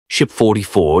Ship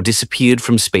 44 disappeared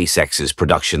from SpaceX's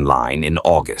production line in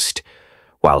August,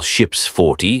 while ships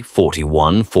 40,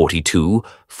 41, 42,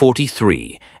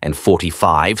 43, and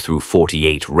 45 through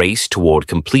 48 race toward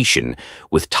completion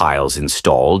with tiles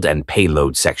installed and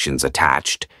payload sections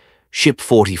attached. Ship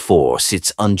 44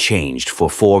 sits unchanged for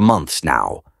 4 months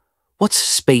now.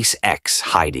 What's SpaceX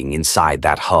hiding inside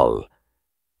that hull?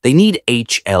 They need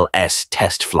HLS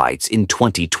test flights in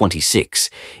 2026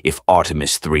 if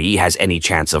Artemis 3 has any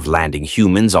chance of landing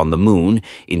humans on the moon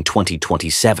in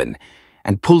 2027,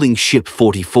 and pulling Ship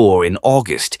 44 in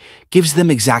August gives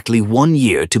them exactly 1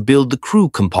 year to build the crew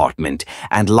compartment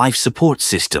and life support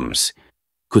systems.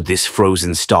 Could this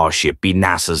frozen starship be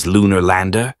NASA's lunar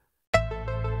lander?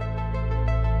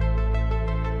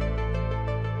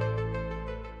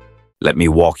 Let me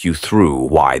walk you through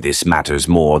why this matters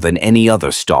more than any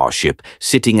other starship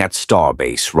sitting at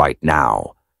Starbase right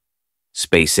now.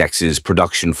 SpaceX's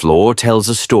production floor tells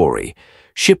a story.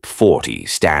 Ship 40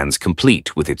 stands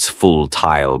complete with its full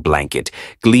tile blanket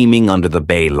gleaming under the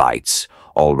bay lights,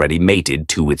 already mated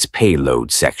to its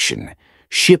payload section.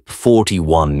 Ship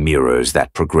 41 mirrors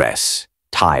that progress,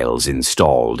 tiles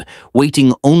installed,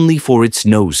 waiting only for its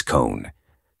nose cone.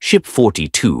 Ship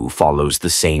 42 follows the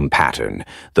same pattern,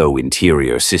 though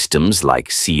interior systems like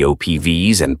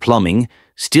COPVs and plumbing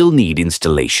still need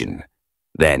installation.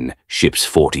 Then ships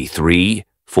 43,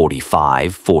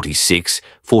 45, 46,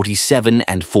 47,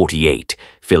 and 48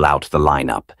 fill out the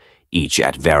lineup, each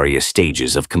at various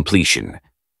stages of completion.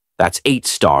 That's 8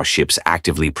 starships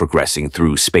actively progressing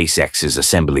through SpaceX's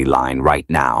assembly line right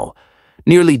now,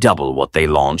 nearly double what they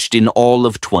launched in all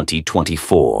of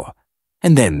 2024.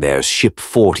 And then there's Ship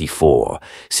 44,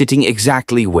 sitting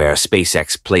exactly where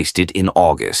SpaceX placed it in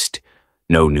August.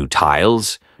 No new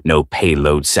tiles, no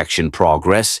payload section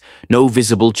progress, no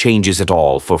visible changes at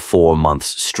all for 4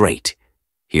 months straight.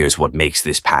 Here's what makes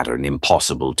this pattern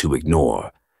impossible to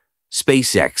ignore.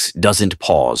 SpaceX doesn't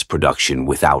pause production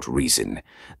without reason.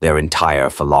 Their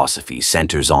entire philosophy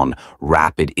centers on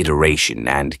rapid iteration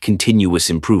and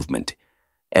continuous improvement.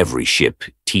 Every ship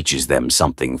teaches them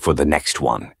something for the next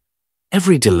one.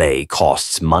 Every delay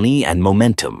costs money and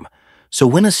momentum, so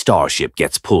when a starship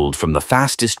gets pulled from the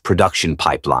fastest production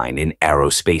pipeline in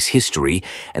aerospace history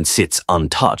and sits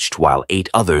untouched while 8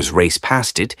 others race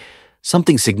past it,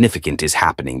 something significant is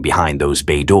happening behind those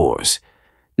bay doors.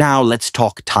 Now let's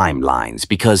talk timelines,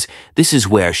 because this is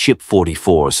where Ship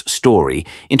 44's story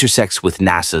intersects with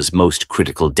NASA's most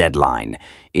critical deadline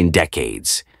in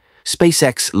decades.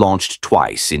 SpaceX launched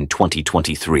twice in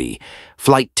 2023,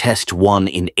 Flight Test 1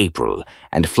 in April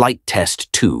and Flight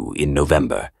Test 2 in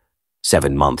November.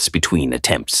 7 months between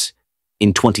attempts.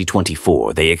 In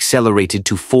 2024, they accelerated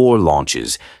to 4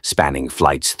 launches, spanning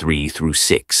Flights 3 through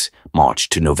 6, March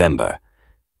to November.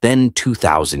 Then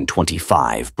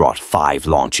 2025 brought 5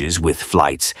 launches with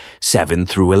Flights 7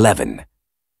 through 11.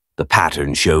 The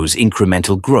pattern shows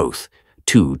incremental growth,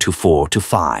 2 to 4 to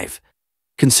 5.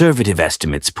 Conservative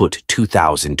estimates put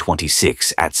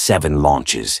 2026 at 7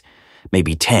 launches,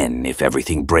 maybe 10 if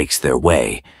everything breaks their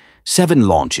way. 7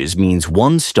 launches means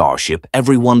 1 Starship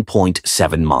every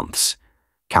 1.7 months.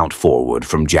 Count forward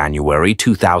from January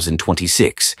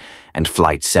 2026, and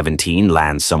Flight 17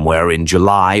 lands somewhere in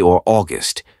July or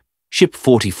August. Ship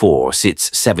 44 sits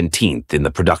 17th in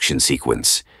the production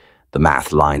sequence. The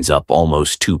math lines up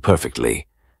almost too perfectly.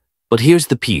 But here's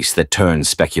the piece that turns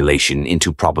speculation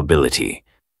into probability.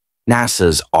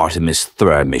 NASA's Artemis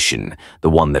 3 mission, the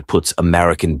one that puts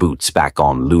American boots back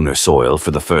on lunar soil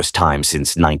for the first time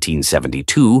since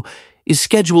 1972, is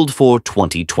scheduled for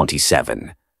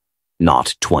 2027.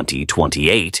 Not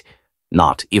 2028,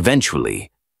 not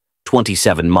eventually.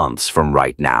 27 months from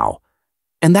right now.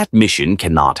 And that mission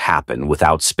cannot happen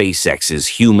without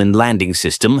SpaceX's human landing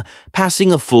system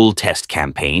passing a full test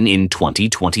campaign in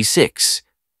 2026.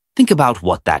 Think about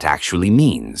what that actually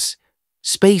means.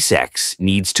 SpaceX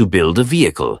needs to build a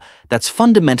vehicle that's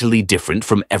fundamentally different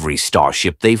from every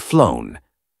Starship they've flown.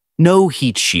 No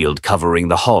heat shield covering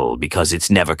the hull because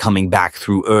it's never coming back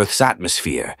through Earth's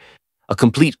atmosphere. A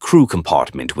complete crew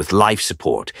compartment with life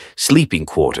support, sleeping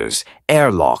quarters,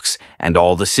 airlocks, and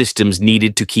all the systems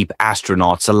needed to keep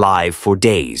astronauts alive for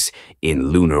days in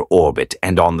lunar orbit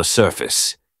and on the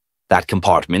surface. That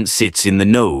compartment sits in the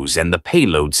nose and the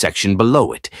payload section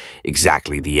below it,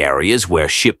 exactly the areas where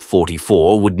Ship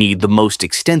 44 would need the most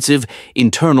extensive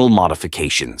internal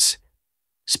modifications.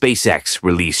 SpaceX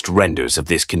released renders of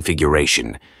this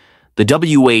configuration. The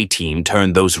WA team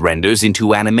turned those renders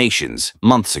into animations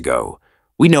months ago.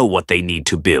 We know what they need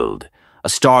to build. A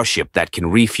starship that can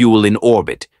refuel in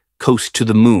orbit, coast to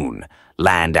the moon,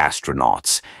 land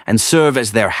astronauts, and serve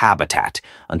as their habitat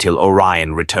until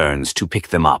Orion returns to pick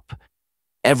them up.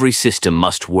 Every system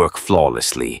must work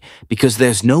flawlessly because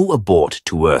there's no abort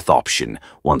to Earth option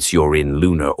once you're in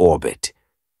lunar orbit.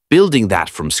 Building that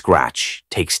from scratch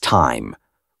takes time,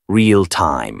 real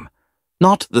time.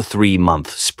 Not the 3-month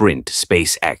sprint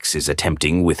SpaceX is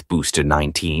attempting with Booster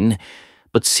 19,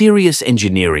 but serious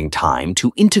engineering time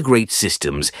to integrate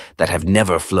systems that have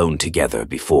never flown together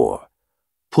before.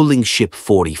 Pulling Ship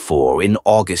 44 in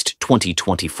August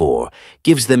 2024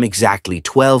 gives them exactly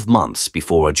 12 months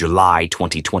before a July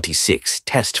 2026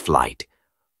 test flight.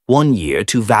 1 year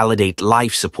to validate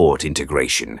life support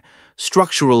integration,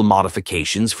 structural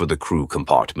modifications for the crew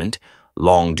compartment,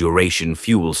 long-duration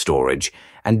fuel storage,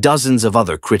 and dozens of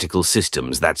other critical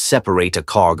systems that separate a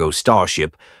cargo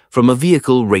starship from a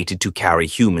vehicle rated to carry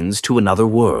humans to another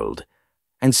world.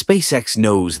 And SpaceX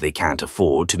knows they can't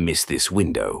afford to miss this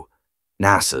window.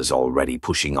 NASA's already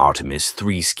pushing Artemis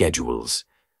 3 schedules.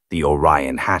 The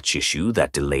Orion hatch issue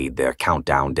that delayed their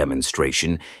countdown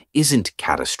demonstration isn't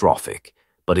catastrophic,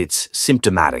 but it's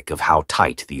symptomatic of how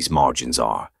tight these margins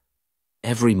are.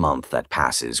 Every month that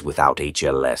passes without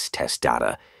HLS test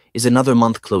data is another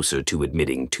month closer to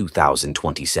admitting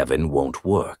 2027 won't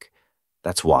work.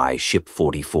 That's why Ship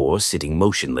 44 sitting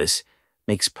motionless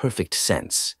makes perfect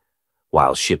sense.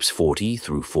 While Ships 40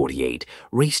 through 48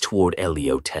 race toward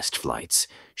LEO test flights,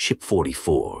 Ship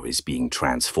 44 is being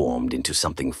transformed into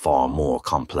something far more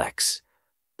complex.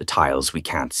 The tiles we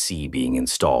can't see being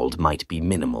installed might be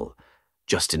minimal,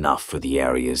 just enough for the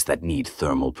areas that need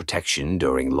thermal protection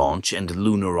during launch and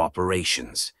lunar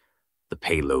operations. The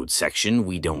payload section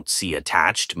we don't see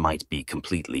attached might be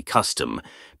completely custom,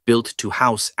 built to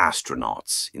house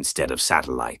astronauts instead of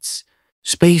satellites.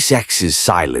 SpaceX's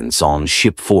silence on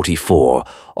Ship 44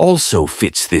 also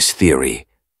fits this theory.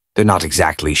 They're not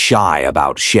exactly shy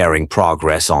about sharing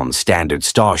progress on standard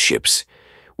starships.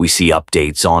 We see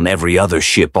updates on every other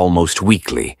ship almost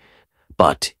weekly.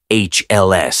 But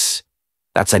HLS,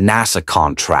 that's a NASA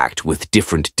contract with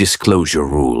different disclosure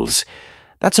rules.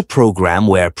 That's a program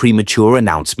where premature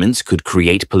announcements could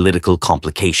create political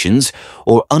complications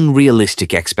or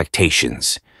unrealistic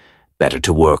expectations. Better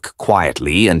to work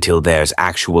quietly until there's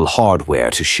actual hardware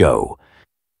to show.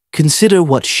 Consider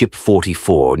what Ship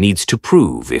 44 needs to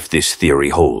prove if this theory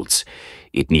holds.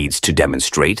 It needs to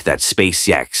demonstrate that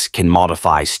SpaceX can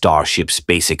modify Starship's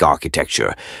basic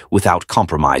architecture without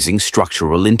compromising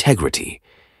structural integrity.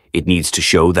 It needs to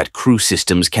show that crew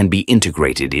systems can be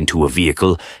integrated into a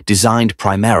vehicle designed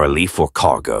primarily for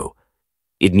cargo.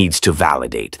 It needs to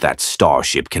validate that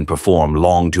Starship can perform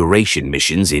long-duration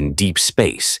missions in deep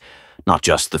space, not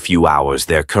just the few hours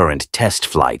their current test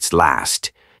flights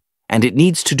last. And it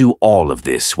needs to do all of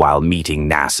this while meeting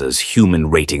NASA's human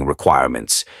rating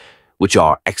requirements, which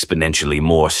are exponentially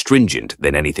more stringent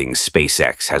than anything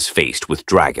SpaceX has faced with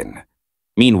Dragon.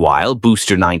 Meanwhile,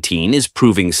 Booster 19 is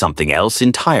proving something else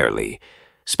entirely.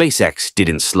 SpaceX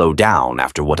didn't slow down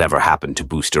after whatever happened to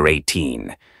Booster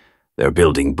 18. They're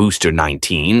building Booster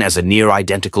 19 as a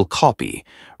near-identical copy,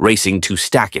 racing to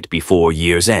stack it before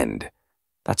year's end.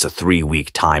 That's a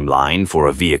 3-week timeline for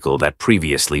a vehicle that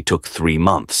previously took 3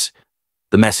 months.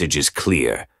 The message is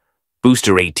clear.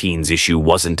 Booster 18's issue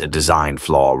wasn't a design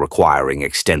flaw requiring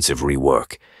extensive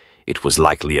rework. It was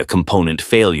likely a component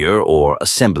failure or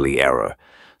assembly error,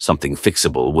 something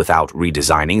fixable without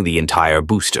redesigning the entire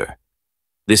booster.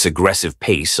 This aggressive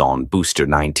pace on Booster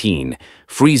 19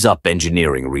 frees up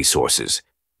engineering resources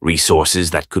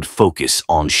that could focus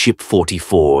on Ship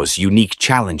 44's unique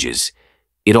challenges.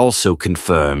 It also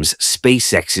confirms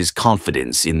SpaceX's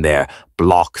confidence in their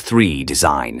Block 3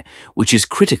 design, which is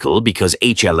critical because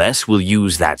HLS will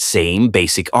use that same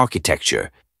basic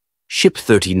architecture. Ship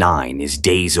 39 is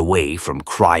days away from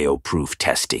cryo-proof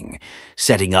testing,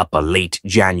 setting up a late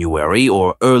January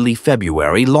or early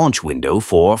February launch window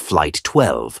for Flight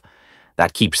 12.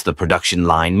 That keeps the production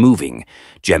line moving,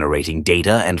 generating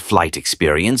data and flight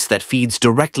experience that feeds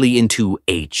directly into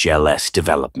HLS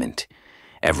development.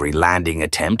 Every landing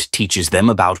attempt teaches them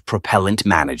about propellant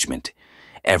management.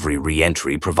 Every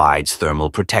re-entry provides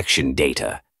thermal protection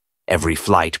data. Every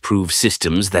flight proves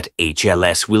systems that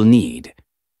HLS will need.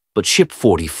 But Ship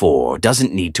 44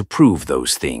 doesn't need to prove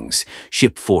those things.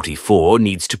 Ship 44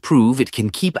 needs to prove it can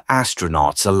keep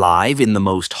astronauts alive in the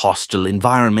most hostile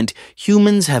environment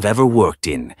humans have ever worked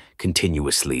in,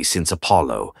 continuously since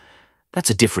Apollo. That's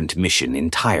a different mission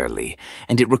entirely,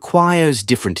 and it requires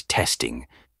different testing,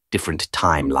 different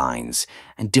timelines,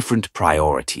 and different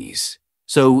priorities.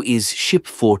 So is Ship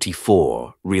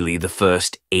 44 really the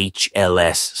first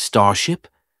HLS Starship?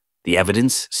 The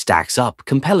evidence stacks up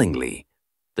compellingly.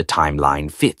 The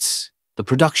timeline fits. The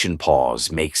The production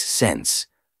pause makes sense.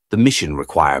 The mission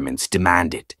requirements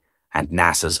demand it, and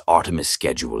NASA's Artemis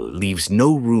schedule leaves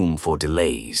no room for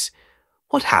delays.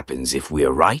 What happens if we're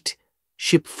right?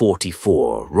 Ship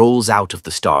 44 rolls out of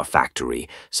the Star Factory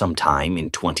sometime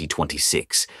in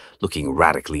 2026, looking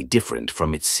radically different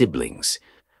from its siblings.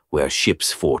 Where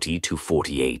ships 40 to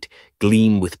 48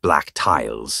 gleam with black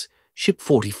tiles, Ship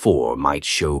 44 might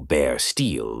show bare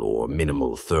steel or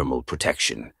minimal thermal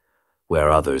protection. Where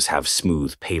others have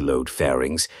smooth payload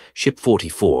fairings, Ship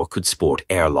 44 could sport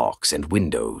airlocks and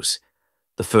windows.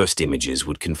 The first images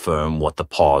would confirm what the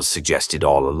pause suggested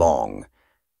all along.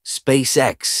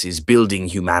 SpaceX is building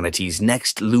humanity's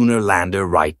next lunar lander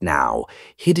right now,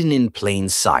 hidden in plain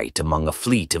sight among a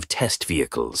fleet of test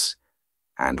vehicles.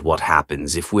 And what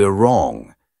happens if we're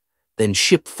wrong? Then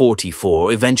Ship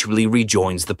 44 eventually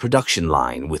rejoins the production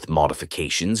line with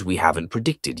modifications we haven't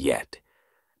predicted yet.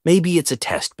 Maybe it's a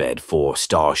testbed for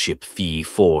Starship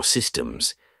V4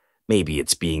 systems. Maybe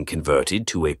it's being converted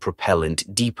to a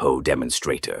propellant depot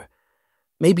demonstrator.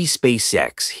 Maybe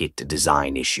SpaceX hit a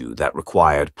design issue that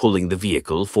required pulling the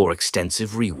vehicle for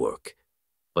extensive rework.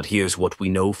 But here's what we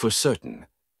know for certain.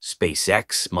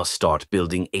 SpaceX must start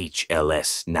building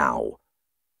HLS now.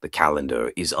 The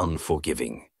calendar is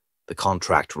unforgiving. The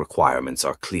contract requirements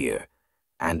are clear.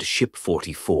 And Ship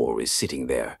 44 is sitting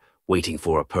there, waiting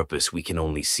for a purpose we can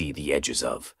only see the edges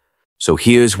of. So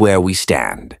here's where we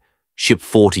stand. Ship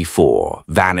 44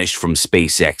 vanished from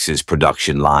SpaceX's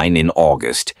production line in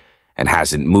August and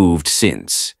hasn't moved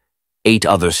since. 8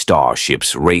 other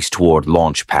Starships race toward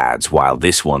launch pads while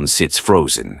this one sits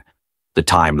frozen. The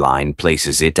timeline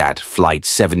places it at Flight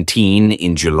 17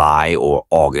 in July or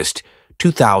August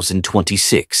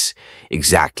 2026,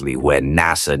 exactly when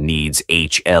NASA needs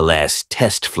HLS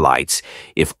test flights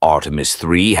if Artemis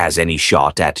 3 has any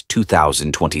shot at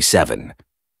 2027.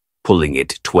 Pulling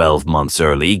it 12 months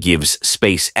early gives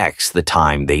SpaceX the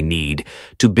time they need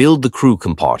to build the crew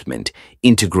compartment,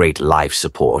 integrate life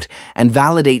support, and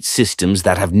validate systems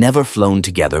that have never flown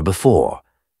together before.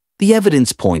 The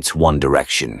evidence points one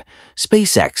direction.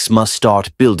 SpaceX must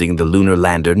start building the lunar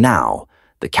lander now.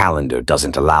 The calendar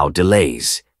doesn't allow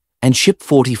delays. And Ship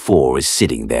 44 is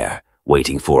sitting there,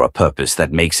 waiting for a purpose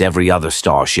that makes every other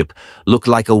Starship look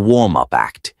like a warm-up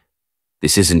act.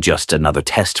 This isn't just another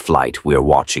test flight we're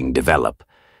watching develop.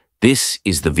 This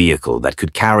is the vehicle that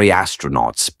could carry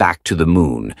astronauts back to the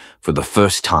moon for the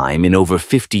first time in over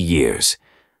 50 years.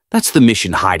 That's the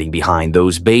mission hiding behind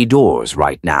those bay doors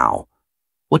right now.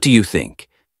 What do you think?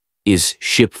 Is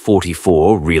Ship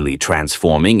 44 really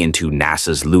transforming into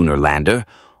NASA's lunar lander,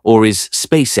 or is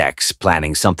SpaceX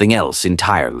planning something else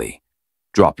entirely?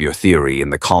 Drop your theory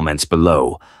in the comments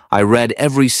below. I read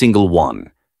every single one.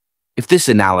 If this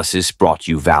analysis brought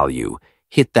you value,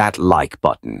 hit that like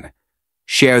button.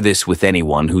 Share this with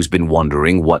anyone who's been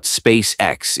wondering what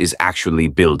SpaceX is actually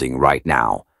building right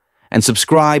now. And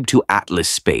subscribe to Atlas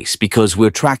Space because we're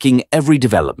tracking every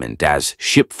development as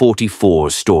Ship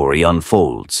 44's story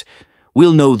unfolds.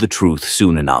 We'll know the truth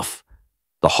soon enough.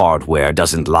 The hardware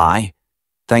doesn't lie.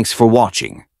 Thanks for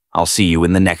watching. I'll see you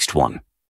in the next one.